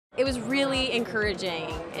It was really encouraging.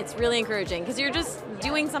 It's really encouraging because you're just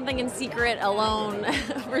doing something in secret alone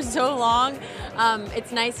for so long.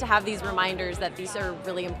 It's nice to have these reminders that these are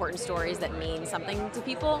really important stories that mean something to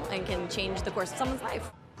people and can change the course of someone's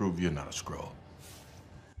life. Prove you're not a scroll.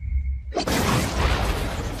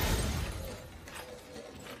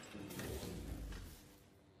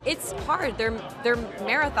 It's hard. They're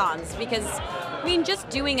marathons because, I mean, just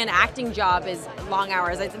doing an acting job is long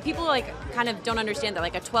hours. People kind of don't understand that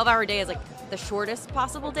a 12-hour day is the shortest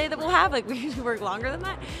possible day that we'll have. We usually work longer than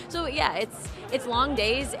that. So yeah, it's long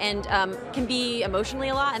days and can be emotionally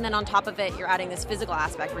a lot. And then on top of it, you're adding this physical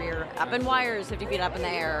aspect where you're up in wires, 50 feet up in the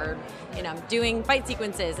air, or, doing fight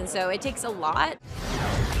sequences. And so it takes a lot.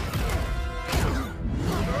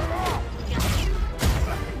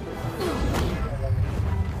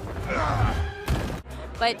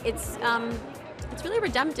 But it's really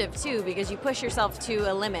redemptive too, because you push yourself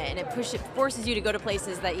to a limit and it forces you to go to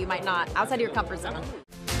places that you might not, outside of your comfort zone.